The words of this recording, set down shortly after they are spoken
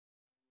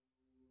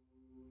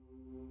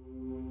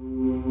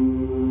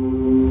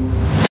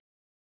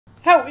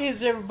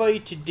is everybody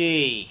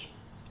today?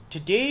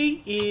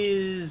 Today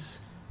is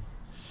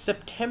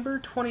September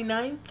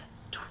 29th,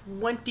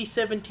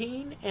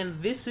 2017,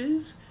 and this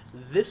is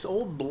This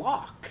Old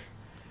Block.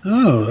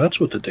 Oh, that's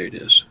what the date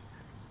is.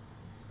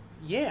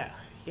 Yeah.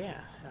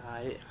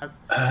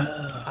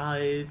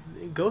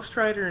 Ghost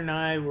Rider and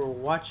I were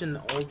watching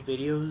the old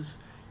videos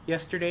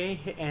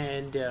yesterday,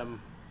 and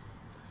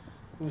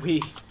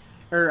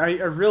I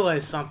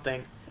realized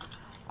something.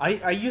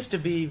 I used to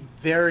be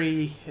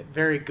very,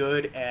 very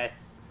good at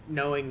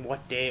knowing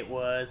what day it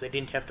was. I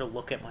didn't have to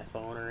look at my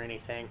phone or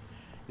anything.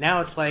 Now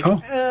it's like,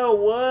 oh,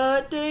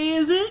 what day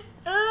is it?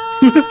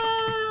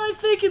 I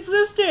think it's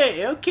this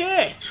day.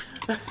 Okay.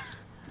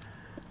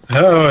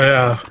 Oh,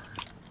 yeah.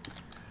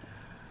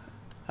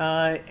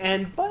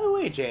 And by the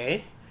way,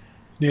 Jay.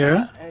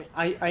 Yeah?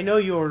 I know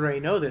you already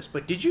know this,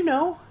 but did you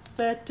know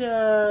that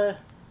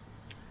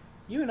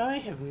you and I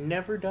have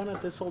never done a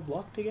This Old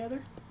Block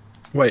together?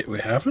 Wait, we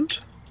haven't?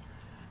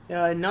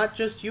 Not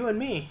just you and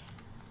me.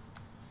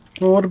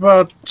 Well, what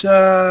about,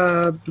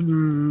 that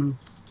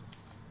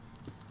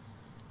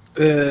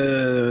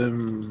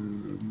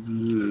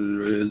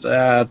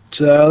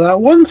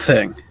one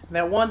thing?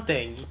 That one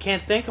thing. You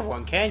can't think of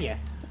one, can you?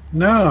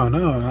 No.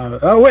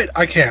 Oh, wait,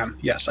 I can.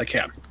 Yes, I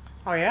can.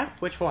 Oh, yeah?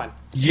 Which one?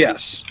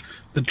 Yes.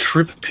 The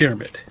Trip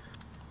Pyramid.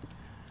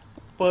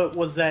 But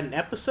was that an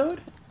episode?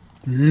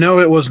 No,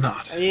 it was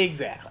not.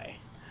 Exactly.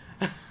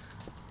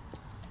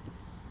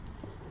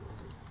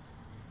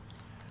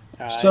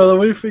 So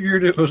we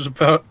figured it was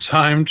about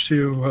time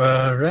to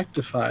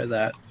rectify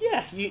that.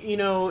 Yeah, you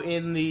know,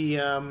 in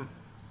the,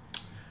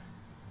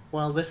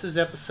 well, this is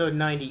episode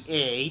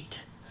 98,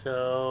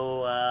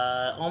 so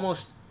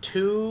almost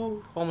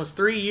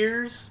 3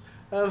 years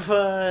of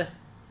not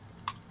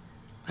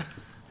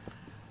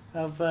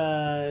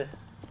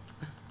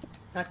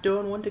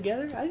doing one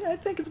together. I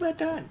think it's about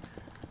time.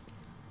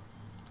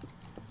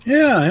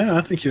 Yeah,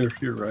 I think you're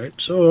right.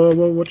 So,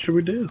 what should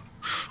we do?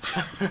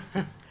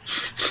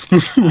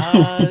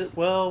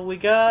 Well, we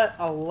got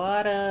a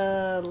lot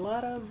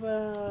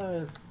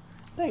of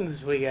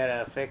things we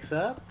gotta fix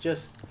up.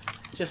 Just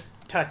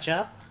touch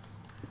up.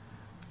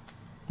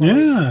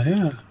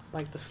 Yeah.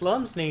 Like the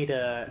slums need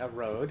a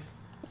road.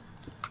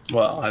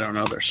 Well, I don't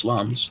know. They're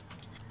slums.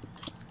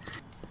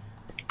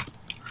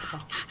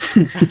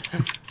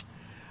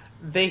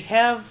 They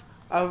have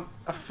a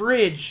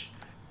fridge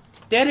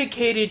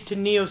dedicated to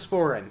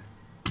Neosporin.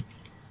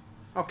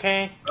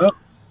 Okay? Oh.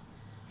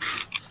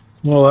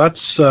 Well,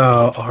 that's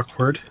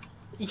awkward.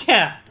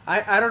 Yeah,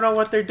 I don't know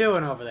what they're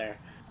doing over there.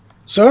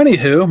 So,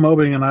 anywho,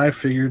 Mobinng and I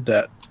figured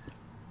that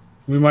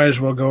we might as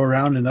well go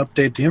around and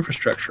update the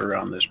infrastructure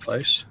around this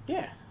place.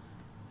 Yeah.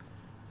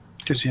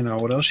 Because, you know,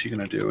 what else are you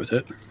going to do with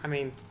it? I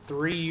mean,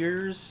 3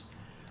 years.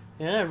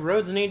 Yeah,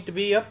 roads need to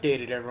be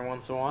updated every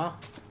once in a while.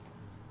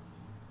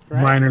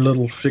 Right? Minor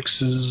little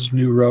fixes,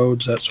 new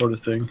roads, that sort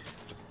of thing.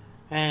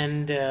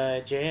 And,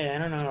 Jay, I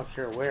don't know if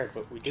you're aware,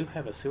 but we do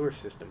have a sewer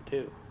system,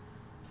 too.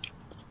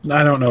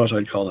 I don't know if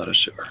I'd call that a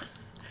sewer.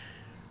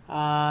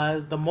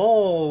 The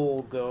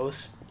mole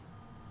ghost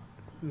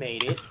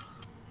made it.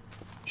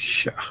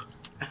 Yeah.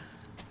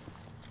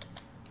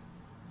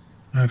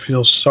 I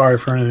feel sorry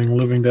for anything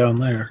living down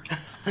there.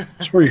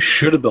 That's where you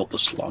should have built the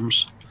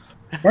slums.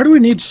 Why do we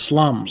need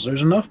slums?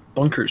 There's enough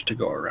bunkers to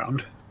go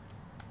around.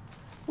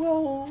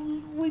 Well,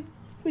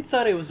 we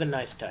thought it was a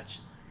nice touch.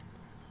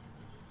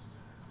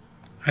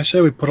 I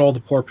say we put all the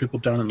poor people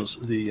down in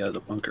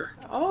the bunker.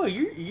 Oh,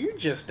 you're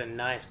just a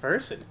nice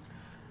person.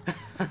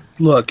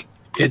 Look,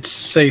 it's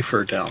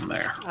safer down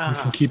there. We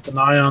can keep an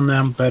eye on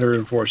them, better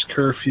enforce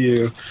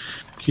curfew,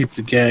 keep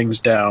the gangs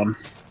down.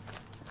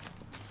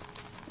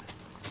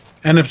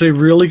 And if they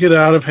really get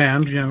out of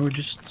hand, you know, we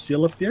just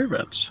seal up the air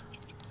vents.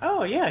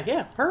 Oh,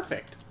 yeah,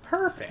 perfect.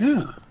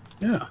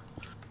 Yeah.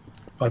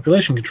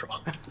 Population control.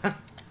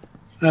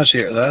 That's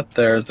here, that,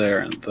 there,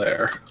 and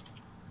there.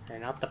 They're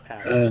not the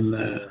power. And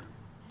just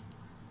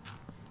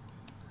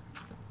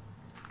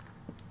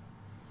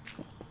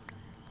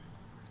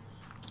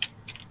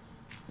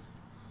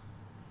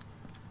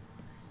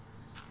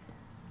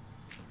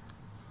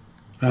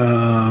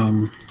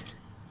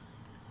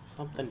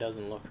something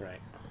doesn't look right.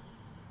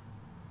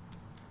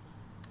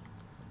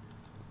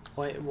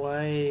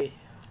 Why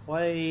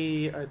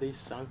are these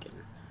sunken?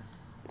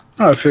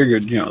 I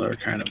figured, you know, they're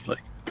kind of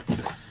like...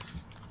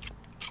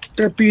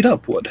 They're beat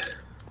up wood.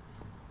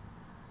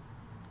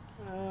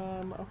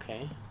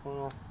 Okay,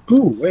 well...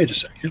 Ooh, wait a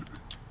second.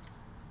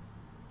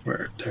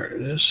 There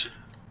it is.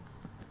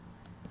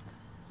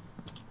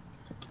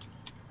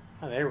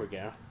 Oh, there we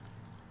go.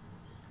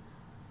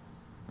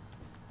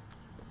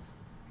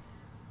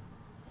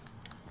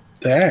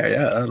 There,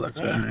 yeah, that looks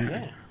better.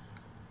 Yeah.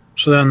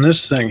 So then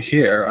this thing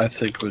here, I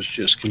think, was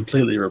just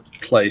completely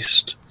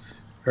replaced.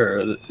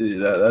 Or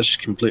that's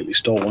completely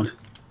stolen.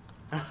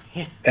 Oh,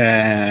 yeah.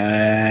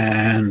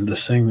 And the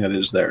thing that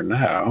is there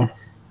now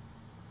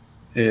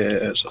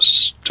is a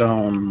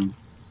stone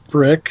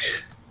brick.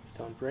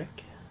 Stone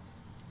brick.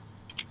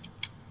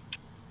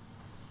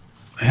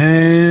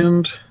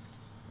 And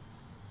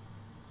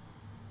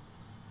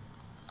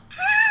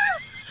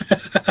Yeah,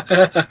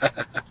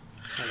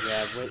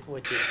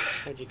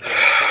 what'd you care?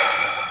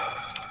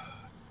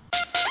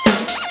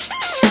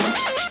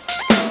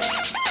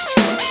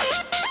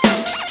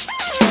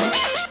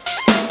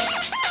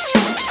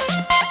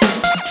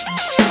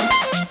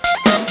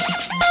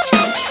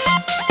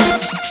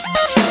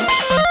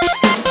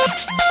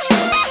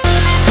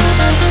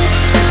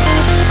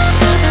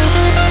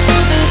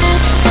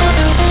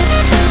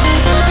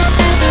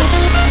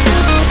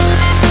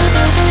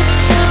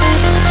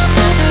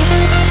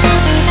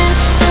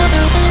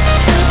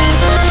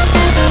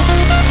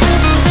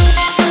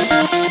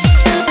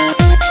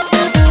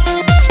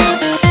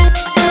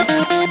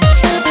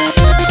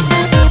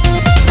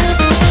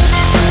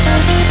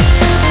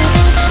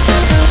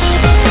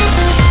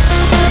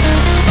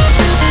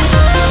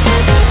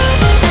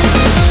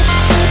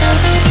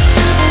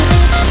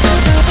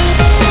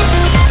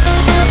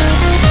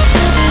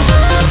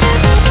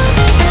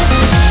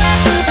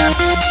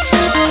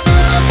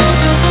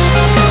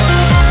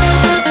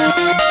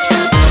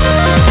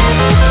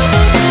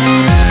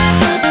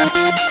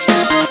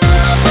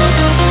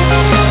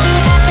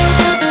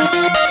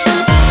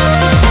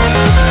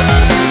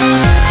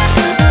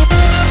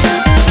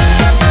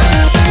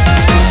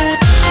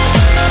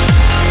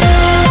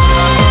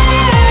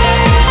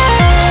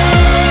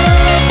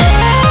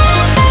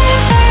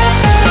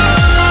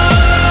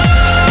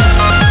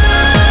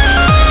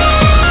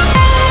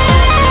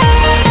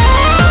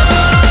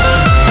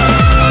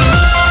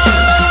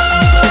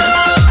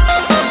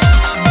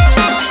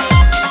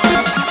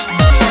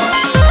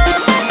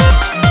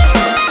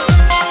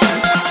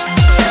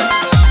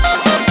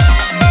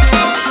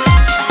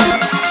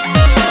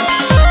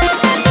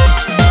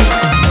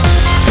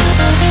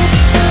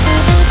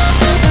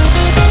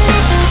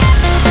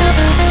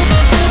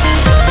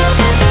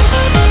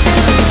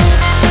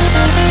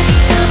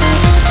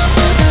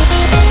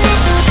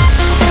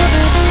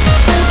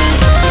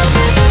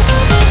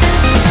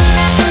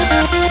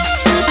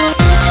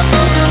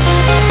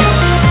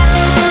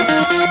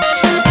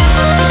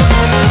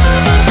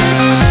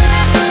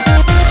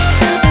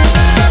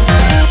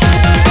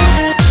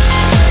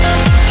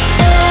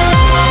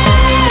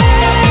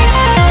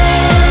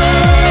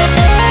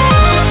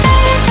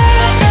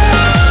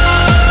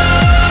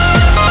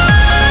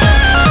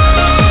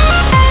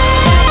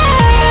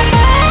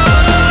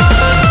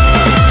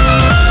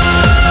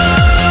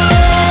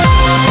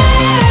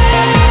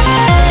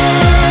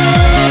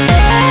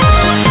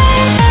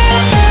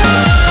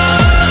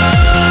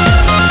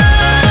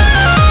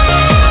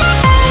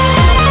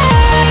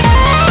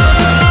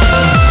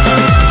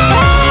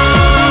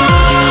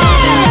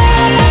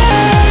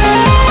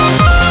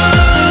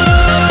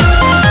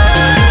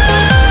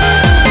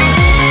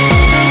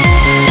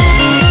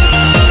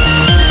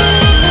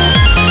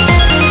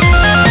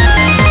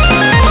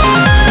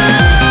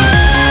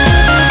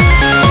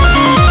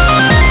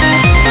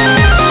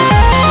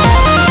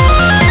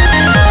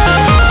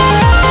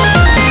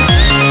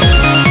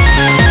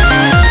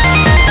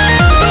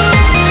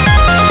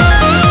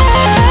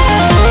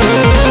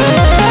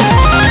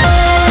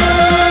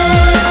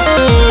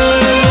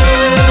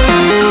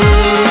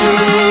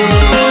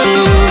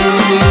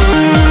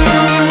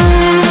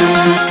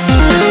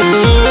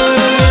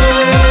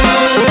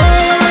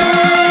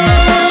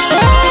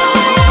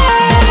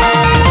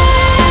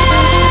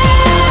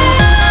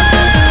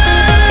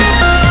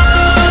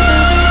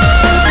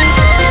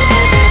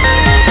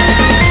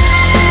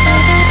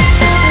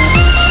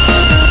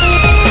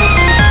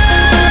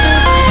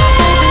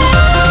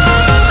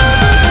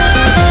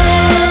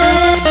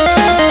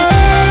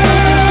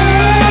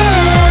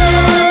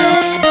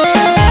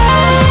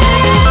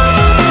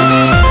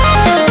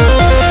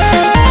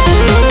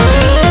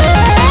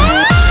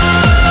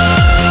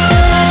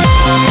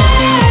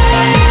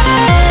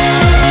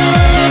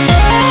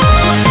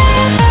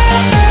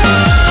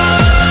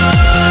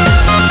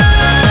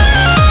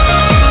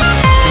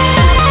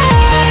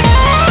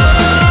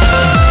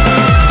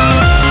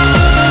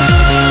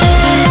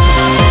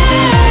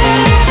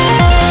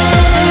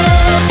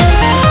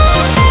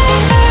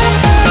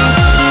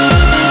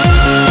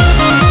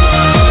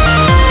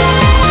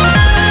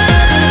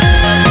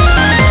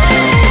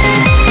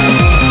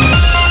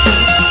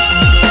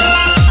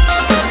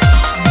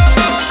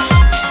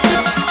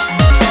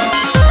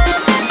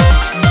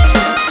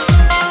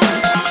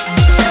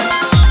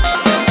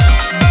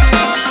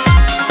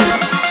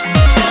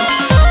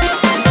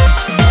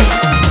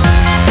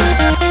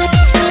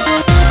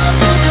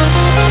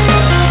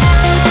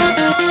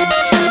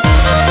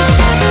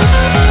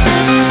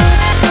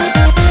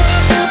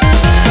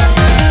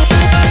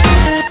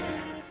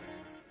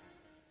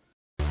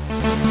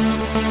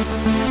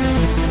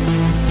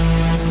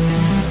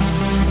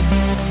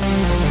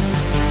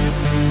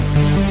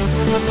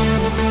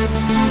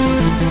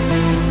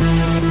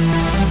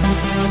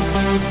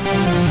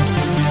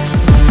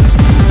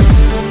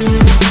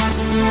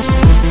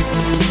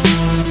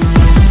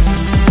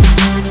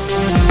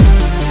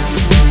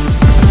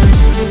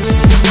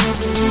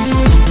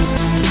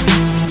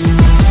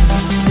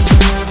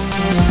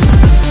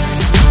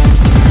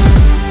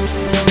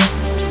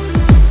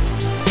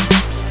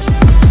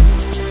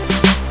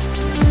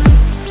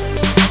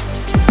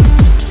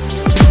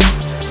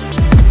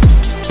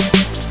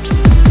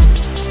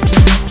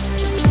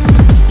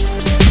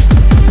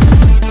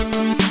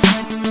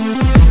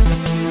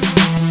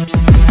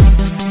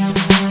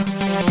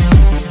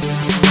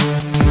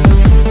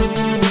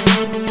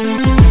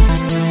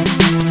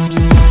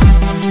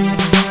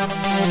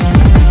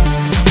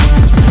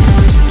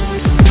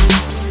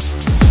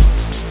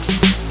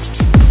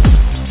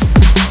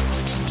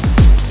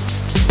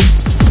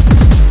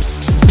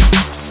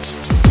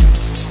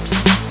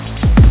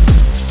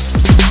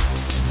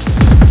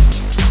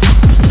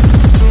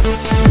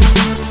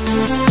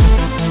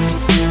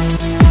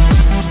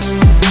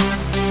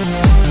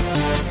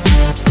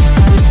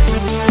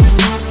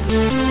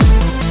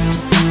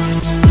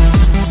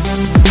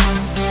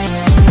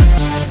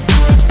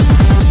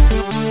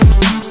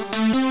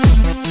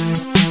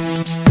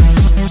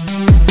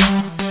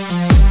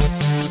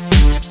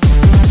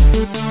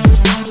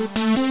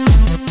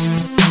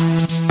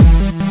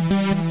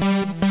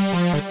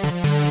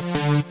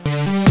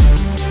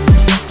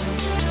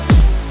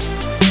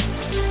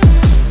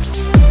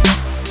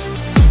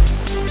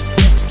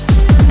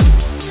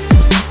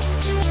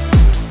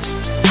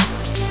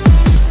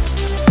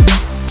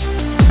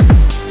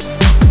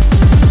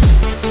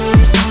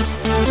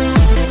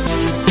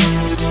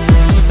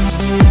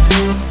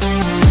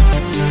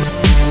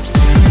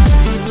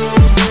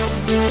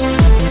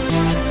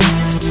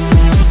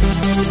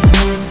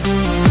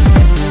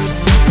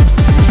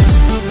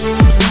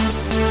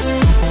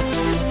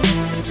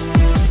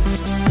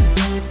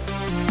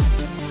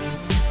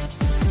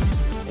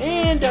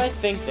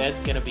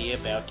 that's gonna be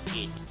about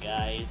it,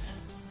 guys.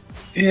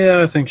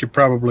 Yeah, I think you're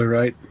probably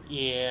right.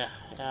 Yeah.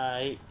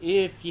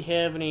 If you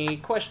have any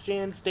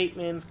questions,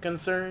 statements,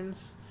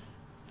 concerns,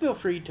 feel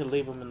free to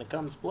leave them in the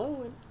comments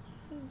below, and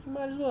you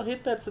might as well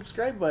hit that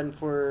subscribe button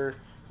for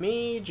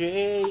me,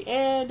 Jay,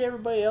 and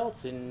everybody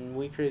else in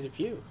We Crazy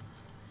Few.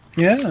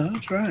 Yeah,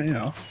 that's right, you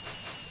know.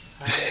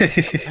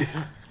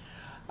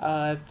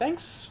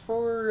 Thanks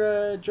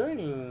for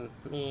joining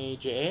me,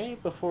 Jay,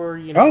 before,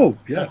 the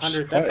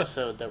 100th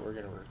episode that we're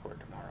going to record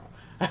tomorrow.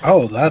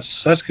 Oh,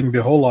 that's going to be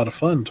a whole lot of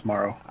fun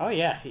tomorrow. Oh,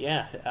 yeah.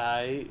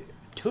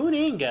 Tune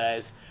in,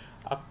 guys.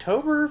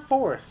 October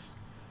 4th,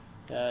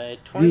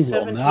 2017.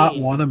 You will not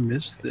want to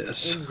miss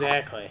this.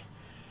 Exactly.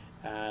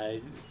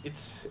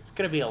 It's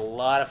going to be a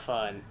lot of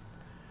fun.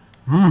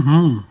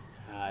 Mm-hmm.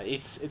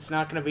 It's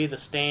not going to be the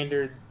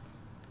standard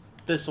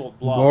this old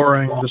block.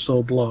 Boring this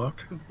old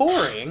block.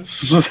 Boring?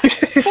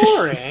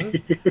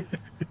 Boring?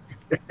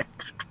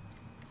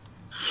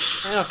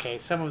 Okay,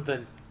 some of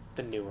the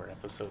newer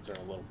episodes are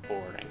a little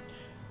boring.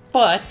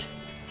 But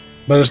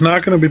it's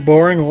not going to be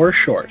boring or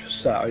short,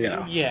 so, you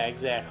know. Yeah,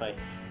 exactly.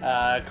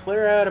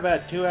 Clear out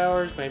about 2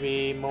 hours,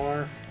 maybe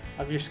more,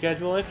 of your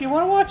schedule if you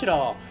want to watch it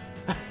all.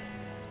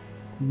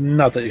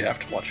 Not that you have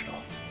to watch it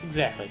all.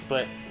 Exactly,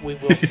 but we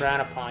will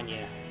frown upon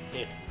you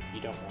if you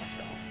don't watch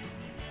it all.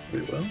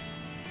 We will?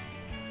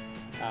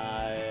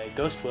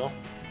 Ghost will.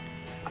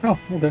 Oh,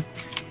 okay.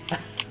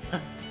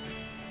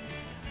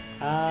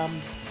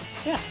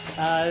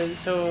 Yeah.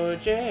 So,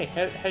 Jay,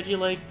 how'd you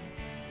like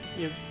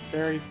your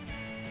very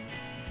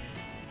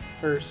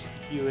first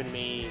you and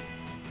me?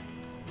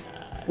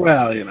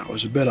 Well, it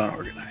was a bit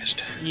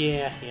unorganized.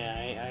 Yeah,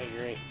 I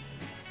agree.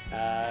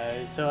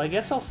 So I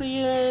guess I'll see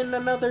you in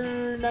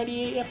another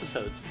 98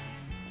 episodes.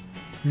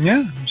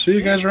 Yeah, see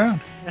you guys around.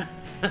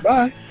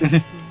 Bye.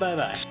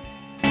 Bye-bye.